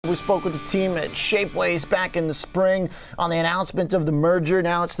We spoke with the team at Shapeways back in the spring on the announcement of the merger.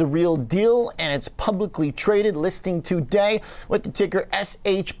 Now it's the real deal, and it's publicly traded, listing today with the ticker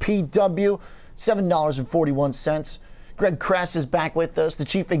SHPW, $7.41. Greg Kress is back with us, the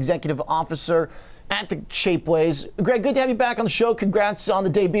Chief Executive Officer at the Shapeways. Greg, good to have you back on the show. Congrats on the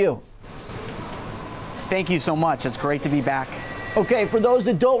debut. Thank you so much. It's great to be back. Okay, for those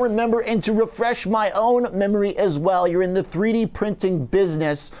that don't remember, and to refresh my own memory as well, you're in the 3D printing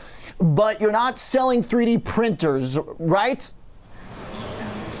business, but you're not selling 3D printers, right?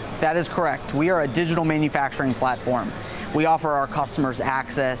 That is correct. We are a digital manufacturing platform. We offer our customers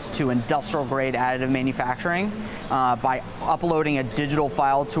access to industrial-grade additive manufacturing by uploading a digital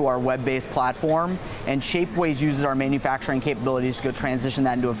file to our web-based platform, and Shapeways uses our manufacturing capabilities to go transition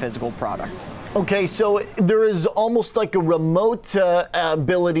that into a physical product. Okay, so there is almost like a remote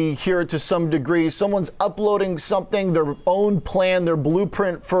ability here to some degree. Someone's uploading something, their own plan, their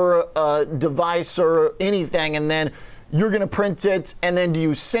blueprint for a device or anything, and then you're going to print it, and then do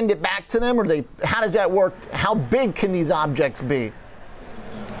you send it back to them, or how does that work? How big can these objects be?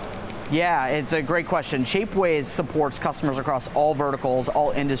 Yeah, it's a great question. Shapeways supports customers across all verticals,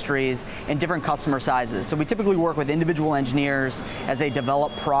 all industries, and different customer sizes. So we typically work with individual engineers as they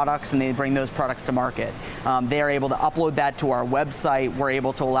develop products and they bring those products to market. They are able to upload that to our website. We're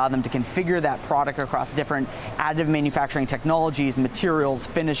able to allow them to configure that product across different additive manufacturing technologies, materials,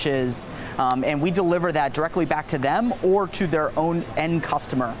 finishes, and we deliver that directly back to them or to their own end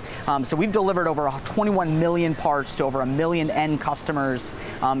customer. So we've delivered over 21 million parts to over 1 million end customers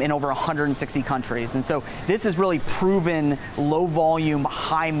in over 160 countries. And so this is really proven low volume,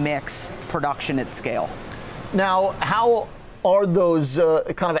 high mix production at scale. Now, how are those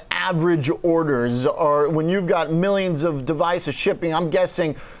kind of average orders? Or when you've got millions of devices shipping, I'm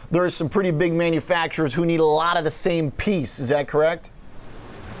guessing there are some pretty big manufacturers who need a lot of the same piece. Is that correct?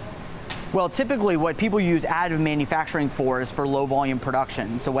 Well, typically what people use additive manufacturing for is for low volume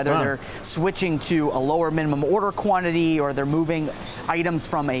production. So whether they're switching to a lower minimum order quantity or they're moving items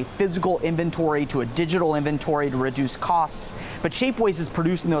from a physical inventory to a digital inventory to reduce costs. But Shapeways is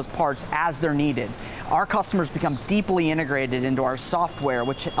producing those parts as they're needed. Our customers become deeply integrated into our software,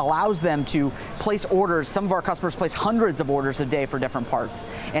 which allows them to place orders. Some of our customers place hundreds of orders a day for different parts.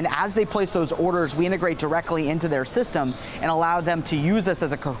 And as they place those orders, we integrate directly into their system and allow them to use us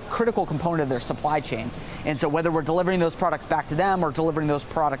as a critical component of their supply chain. And so whether we're delivering those products back to them or delivering those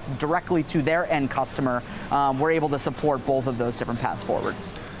products directly to their end customer, we're able to support both of those different paths forward.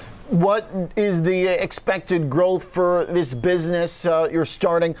 What is the expected growth for this business? You're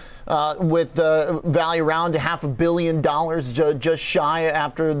starting with value around $500 million, just shy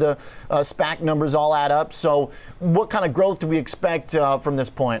after the SPAC numbers all add up. So what kind of growth do we expect from this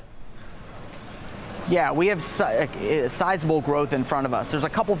point? Yeah, we have sizable growth in front of us. There's a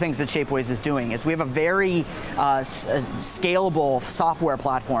couple things that Shapeways is doing. We have a very scalable software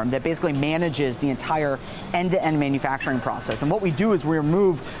platform that basically manages the entire end-to-end manufacturing process. And what we do is we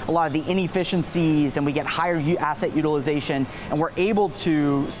remove a lot of the inefficiencies and we get higher asset utilization, and we're able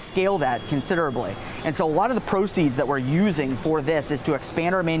to scale that considerably. And so a lot of the proceeds that we're using for this is to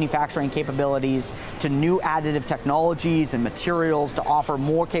expand our manufacturing capabilities to new additive technologies and materials to offer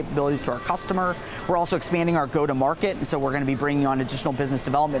more capabilities to our customer. We're also expanding our go-to-market, and so we're going to be bringing on additional business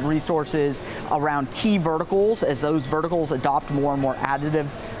development resources around key verticals as those verticals adopt more and more additive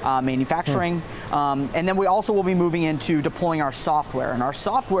manufacturing. And then we also will be moving into deploying our software, and our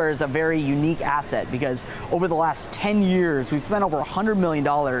software is a very unique asset because over the last 10 years, we've spent over $100 million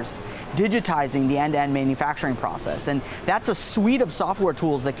digitizing the end-to-end manufacturing process, and that's a suite of software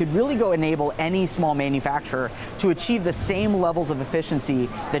tools that could really go enable any small manufacturer to achieve the same levels of efficiency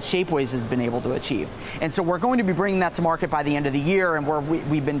that Shapeways has been able to achieve. And so we're going to be bringing that to market by the end of the year, and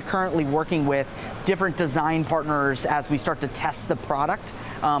we've been currently working with different design partners as we start to test the product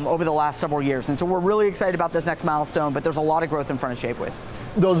over the last several years. And so we're really excited about this next milestone, but there's a lot of growth in front of Shapeways.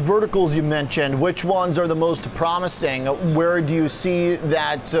 Those verticals you mentioned, which ones are the most promising? Where do you see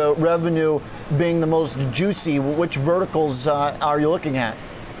that revenue being the most juicy? Which verticals are you looking at?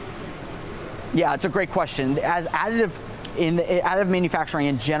 Yeah, it's a great question. As additive manufacturing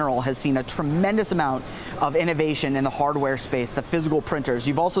in general has seen a tremendous amount of innovation in the hardware space, the physical printers.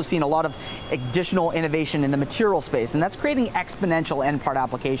 You've also seen a lot of additional innovation in the material space, and that's creating exponential end part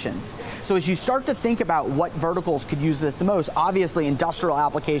applications. So as you start to think about what verticals could use this the most, obviously industrial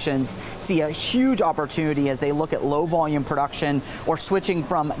applications see a huge opportunity as they look at low volume production or switching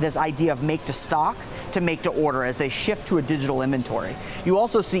from this idea of make to stock to make to order as they shift to a digital inventory. You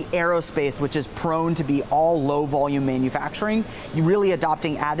also see aerospace, which is prone to be all low volume manufacturing manufacturing, you really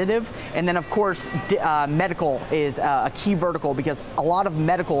adopting additive. And then, of course, medical is a key vertical, because a lot of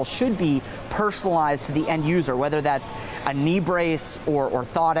medical should be personalized to the end user, whether that's a knee brace or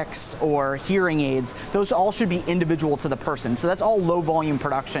orthotics or hearing aids. Those all should be individual to the person. So that's all low volume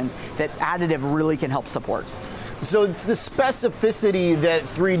production that additive really can help support. So it's the specificity that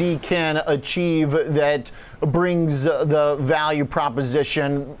 3D can achieve that brings the value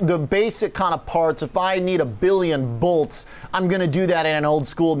proposition. The basic kind of parts, if I need 1 billion bolts, I'm going to do that in an old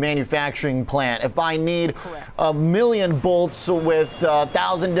school manufacturing plant. If I need 1 million bolts with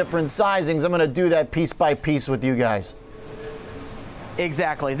 1,000 different sizings, I'm going to do that piece by piece with you guys.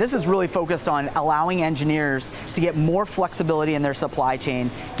 Exactly. This is really focused on allowing engineers to get more flexibility in their supply chain,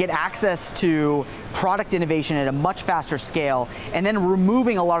 get access to product innovation at a much faster scale, and then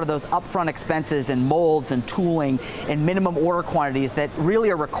removing a lot of those upfront expenses and molds and tooling and minimum order quantities that really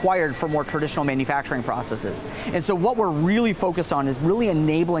are required for more traditional manufacturing processes. And so what we're really focused on is really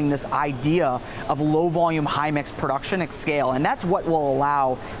enabling this idea of low volume, high mix production at scale. And that's what will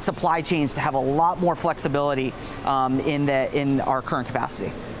allow supply chains to have a lot more flexibility in our current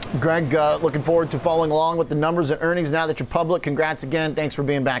capacity. Greg, looking forward to following along with the numbers and earnings now that you're public. Congrats again. Thanks for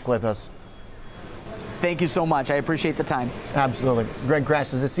being back with us. Thank you so much. I appreciate the time. Absolutely. Greg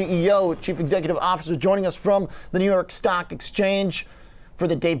Kress is the CEO, Chief Executive Officer, joining us from the New York Stock Exchange for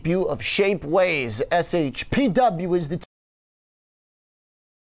the debut of Shapeways. SHPW is the